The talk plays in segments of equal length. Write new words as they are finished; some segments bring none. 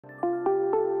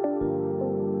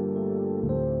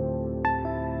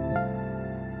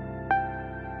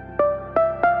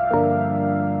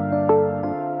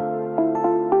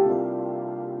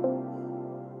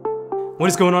What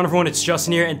is going on, everyone? It's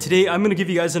Justin here, and today I'm going to give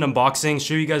you guys an unboxing,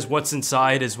 show you guys what's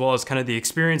inside, as well as kind of the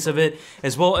experience of it,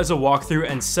 as well as a walkthrough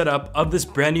and setup of this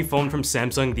brand new phone from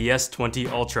Samsung, the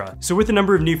S20 Ultra. So with a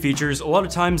number of new features, a lot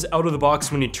of times out of the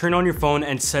box when you turn on your phone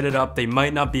and set it up, they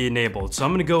might not be enabled. So I'm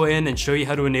going to go in and show you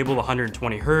how to enable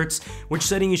 120 Hz, which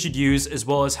setting you should use, as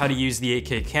well as how to use the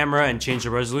 8K camera and change the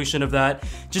resolution of that,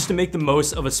 just to make the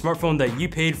most of a smartphone that you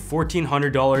paid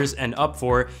 $1,400 and up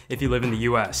for if you live in the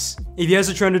US. If you guys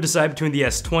are trying to decide between the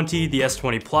S20, the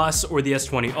S20 Plus, or the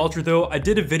S20 Ultra though, I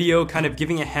did a video kind of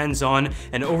giving a hands-on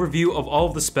and overview of all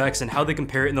of the specs and how they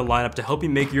compare in the lineup to help you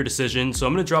make your decision, so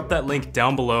I'm going to drop that link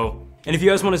down below. And if you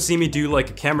guys want to see me do like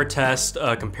a camera test,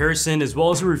 a comparison, as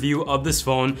well as a review of this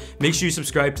phone, make sure you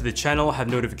subscribe to the channel, have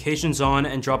notifications on,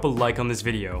 and drop a like on this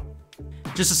video.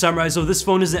 Just to summarize though, this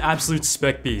phone is an absolute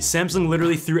spec beast. Samsung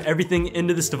literally threw everything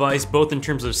into this device, both in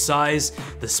terms of size,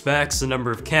 the specs, the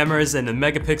number of cameras, and the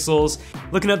megapixels.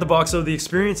 Looking at the box though, the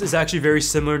experience is actually very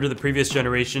similar to the previous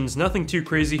generations. Nothing too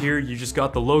crazy here, you just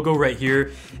got the logo right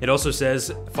here. It also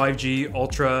says 5G,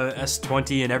 Ultra,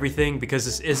 S20 and everything, because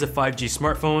this is a 5G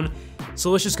smartphone. So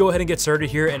let's just go ahead and get started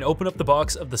here and open up the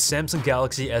box of the Samsung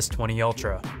Galaxy S20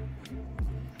 Ultra.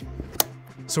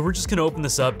 So we're just going to open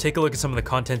this up, take a look at some of the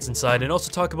contents inside, and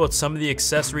also talk about some of the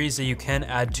accessories that you can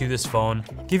add to this phone.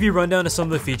 Give you a rundown of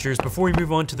some of the features before we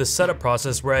move on to the setup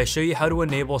process, where I show you how to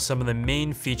enable some of the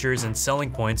main features and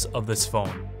selling points of this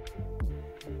phone.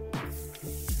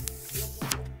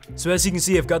 So as you can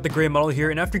see, I've got the gray model here,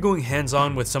 and after going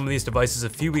hands-on with some of these devices a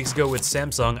few weeks ago with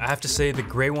Samsung, I have to say the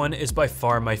gray one is by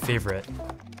far my favorite.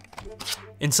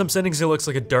 In some settings it looks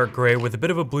like a dark gray with a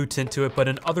bit of a blue tint to it, but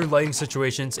in other lighting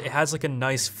situations it has like a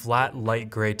nice flat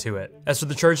light gray to it. As for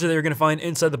the charger that you're going to find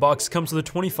inside the box, it comes with a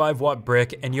 25 watt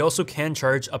brick, and you also can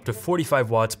charge up to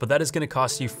 45 watts, but that is going to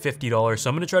cost you $50,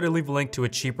 so I'm going to try to leave a link to a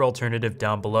cheaper alternative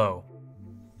down below.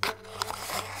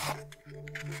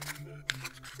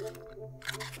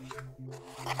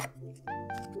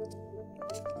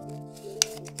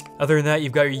 Other than that,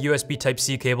 you've got your USB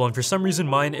Type-C cable, and for some reason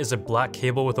mine is a black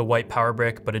cable with a white power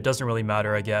brick, but it doesn't really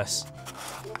matter, I guess.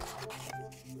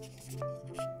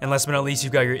 And last but not least,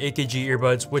 you've got your 8KG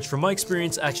earbuds, which from my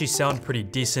experience actually sound pretty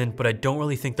decent, but I don't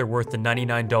really think they're worth the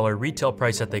 $99 retail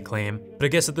price that they claim. But I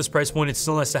guess at this price point, it's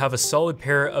still nice to have a solid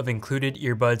pair of included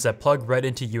earbuds that plug right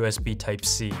into USB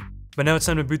Type-C. But now it's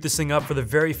time to boot this thing up for the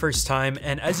very first time,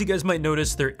 and as you guys might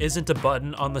notice, there isn't a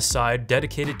button on the side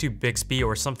dedicated to Bixby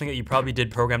or something that you probably did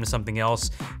program to something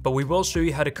else, but we will show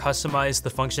you how to customize the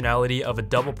functionality of a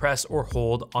double press or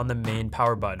hold on the main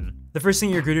power button. The first thing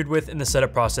you're greeted with in the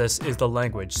setup process is the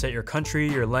language. Set your country,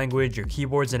 your language, your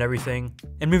keyboards, and everything.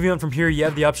 And moving on from here, you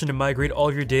have the option to migrate all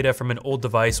of your data from an old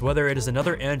device, whether it is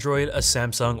another Android, a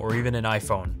Samsung, or even an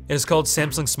iPhone. It is called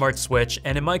Samsung Smart Switch,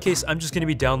 and in my case, I'm just going to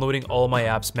be downloading all of my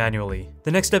apps manually.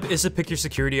 The next step is to pick your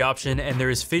security option, and there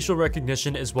is facial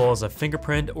recognition as well as a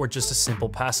fingerprint or just a simple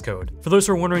passcode. For those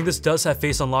who are wondering, this does have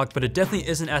Face Unlock, but it definitely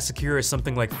isn't as secure as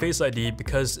something like Face ID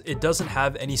because it doesn't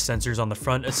have any sensors on the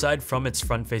front aside from its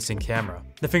front-facing camera.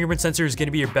 The fingerprint sensor is going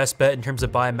to be your best bet in terms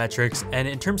of biometrics, and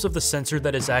in terms of the sensor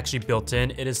that is actually built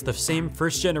in, it is the same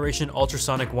first generation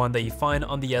ultrasonic one that you find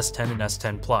on the S10 and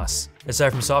S10 Plus. Aside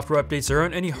from software updates, there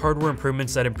aren't any hardware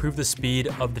improvements that improve the speed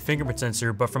of the fingerprint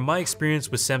sensor, but from my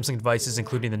experience with Samsung devices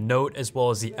including the Note as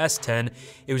well as the S10,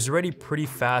 it was already pretty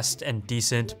fast and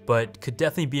decent, but could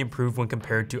definitely be improved when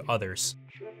compared to others.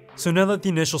 So now that the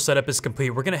initial setup is complete,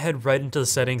 we're going to head right into the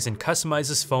settings and customize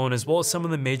this phone as well as some of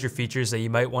the major features that you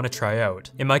might want to try out.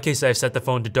 In my case, I've set the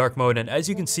phone to dark mode, and as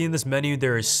you can see in this menu,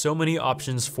 there is so many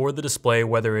options for the display,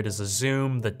 whether it is a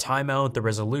zoom, the timeout, the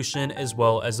resolution, as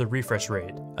well as the refresh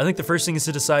rate. I think the first thing is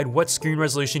to decide what screen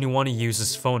resolution you want to use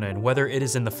this phone in, whether it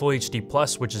is in the Full HD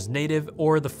Plus, which is native,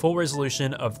 or the full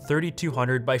resolution of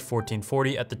 3200 by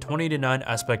 1440 at the 20:9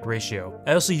 aspect ratio.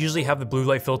 I also usually have the blue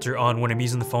light filter on when I'm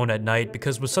using the phone at night,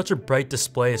 because with such a bright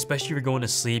display, especially if you're going to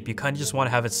sleep, you kind of just want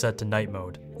to have it set to night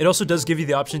mode. It also does give you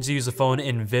the option to use the phone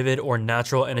in vivid or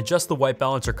natural and adjust the white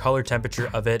balance or color temperature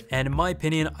of it, and in my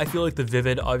opinion, I feel like the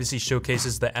vivid obviously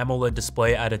showcases the AMOLED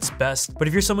display at its best, but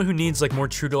if you're someone who needs like more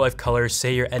true to life colors,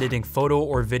 say you're editing photo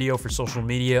or video for social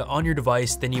media on your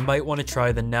device, then you might want to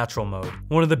try the natural mode.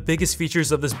 One of the biggest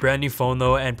features of this brand new phone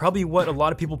though, and probably what a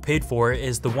lot of people paid for,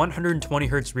 is the 120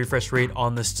 Hz refresh rate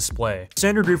on this display.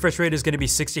 Standard refresh rate is going to be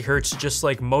 60 Hz, just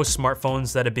like most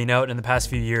smartphones that have been out in the past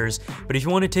few years, but if you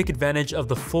want to take advantage of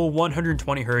the full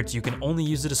 120 Hz, you can only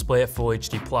use the display at Full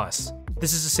HD+.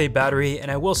 This is to say battery,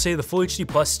 and I will say the Full HD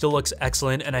Plus still looks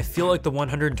excellent, and I feel like the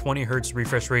 120Hz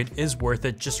refresh rate is worth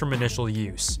it just from initial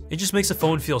use. It just makes the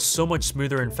phone feel so much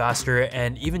smoother and faster,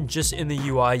 and even just in the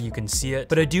UI you can see it,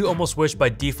 but I do almost wish by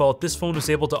default this phone was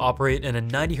able to operate in a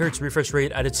 90Hz refresh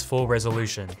rate at its full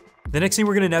resolution. The next thing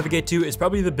we're going to navigate to is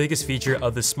probably the biggest feature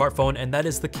of this smartphone, and that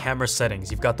is the camera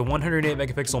settings. You've got the 108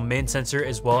 megapixel main sensor,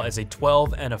 as well as a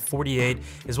 12 and a 48,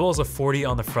 as well as a 40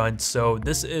 on the front, so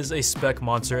this is a spec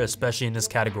monster, especially in this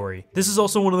category. This is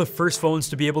also one of the first phones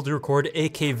to be able to record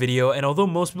 8K video, and although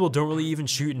most people don't really even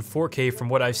shoot in 4K from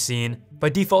what I've seen, by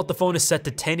default the phone is set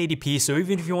to 1080p, so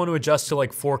even if you want to adjust to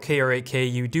like 4K or 8K,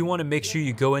 you do want to make sure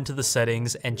you go into the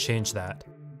settings and change that.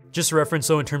 Just a reference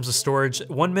though, in terms of storage,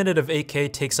 1 minute of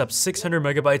 8K takes up 600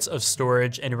 megabytes of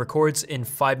storage, and it records in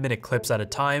 5-minute clips at a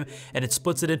time, and it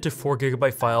splits it into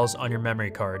 4GB files on your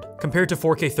memory card. Compared to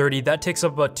 4K 30, that takes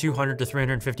up about 200 to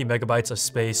 350 megabytes of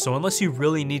space, so unless you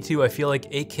really need to, I feel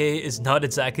like 8K is not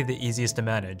exactly the easiest to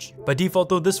manage. By default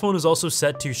though, this phone is also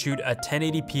set to shoot at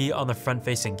 1080p on the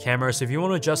front-facing camera, so if you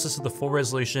want to adjust this to the full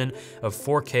resolution of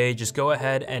 4K, just go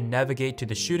ahead and navigate to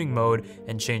the shooting mode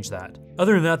and change that.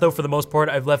 Other than that though, for the most part,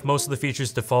 I've left most of the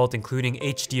features default, including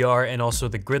HDR and also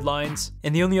the grid lines.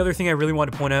 And the only other thing I really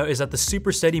want to point out is that the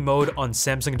super steady mode on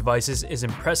Samsung devices is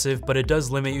impressive, but it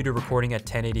does limit you to recording at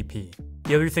 1080p.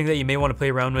 The other thing that you may want to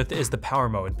play around with is the power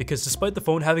mode, because despite the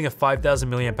phone having a 5000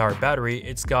 mAh battery,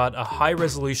 it's got a high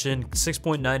resolution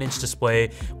 6.9-inch display,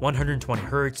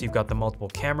 120Hz, you've got the multiple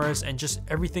cameras, and just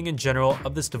everything in general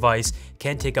of this device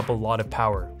can take up a lot of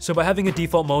power. So by having a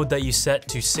default mode that you set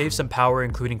to save some power,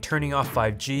 including turning off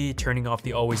 5G, turning off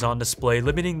the always on display,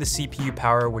 limiting the CPU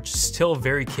power, which is still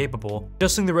very capable,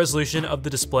 adjusting the resolution of the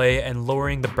display, and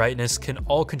lowering the brightness can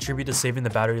all contribute to saving the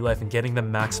battery life and getting the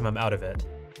maximum out of it.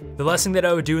 The last thing that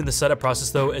I would do in the setup process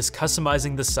though is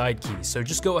customizing the side key. So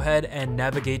just go ahead and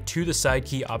navigate to the side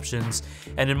key options,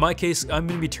 and in my case I'm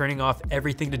going to be turning off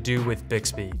everything to do with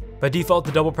Bixby. By default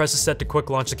the double press is set to quick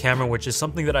launch the camera, which is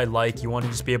something that I like. You want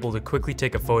to just be able to quickly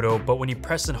take a photo, but when you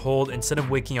press and hold, instead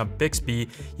of waking up Bixby,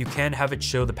 you can have it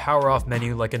show the power off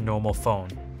menu like a normal phone.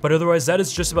 But otherwise that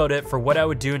is just about it for what I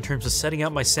would do in terms of setting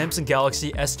up my Samsung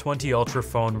Galaxy S20 Ultra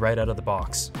phone right out of the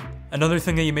box. Another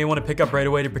thing that you may want to pick up right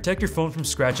away to protect your phone from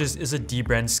scratches is a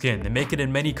D-brand skin. They make it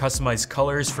in many customized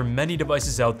colors for many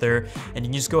devices out there, and you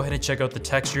can just go ahead and check out the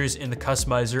textures in the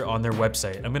customizer on their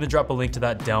website. I'm going to drop a link to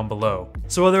that down below.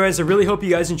 So otherwise, I really hope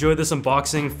you guys enjoyed this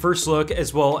unboxing, first look,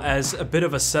 as well as a bit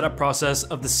of a setup process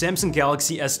of the Samsung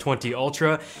Galaxy S20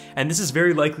 Ultra, and this is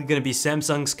very likely going to be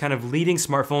Samsung's kind of leading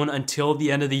smartphone until the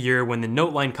end of the year when the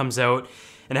Note line comes out.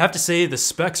 And I have to say, the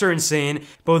specs are insane,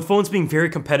 both phones being very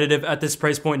competitive at this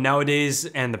price point nowadays,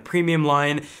 and the premium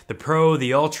line, the Pro,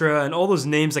 the Ultra, and all those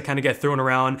names that kind of get thrown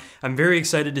around. I'm very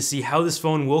excited to see how this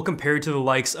phone will compare to the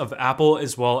likes of Apple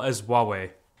as well as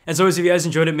Huawei. As always, if you guys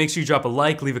enjoyed it, make sure you drop a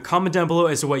like, leave a comment down below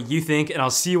as to what you think, and I'll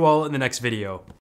see you all in the next video.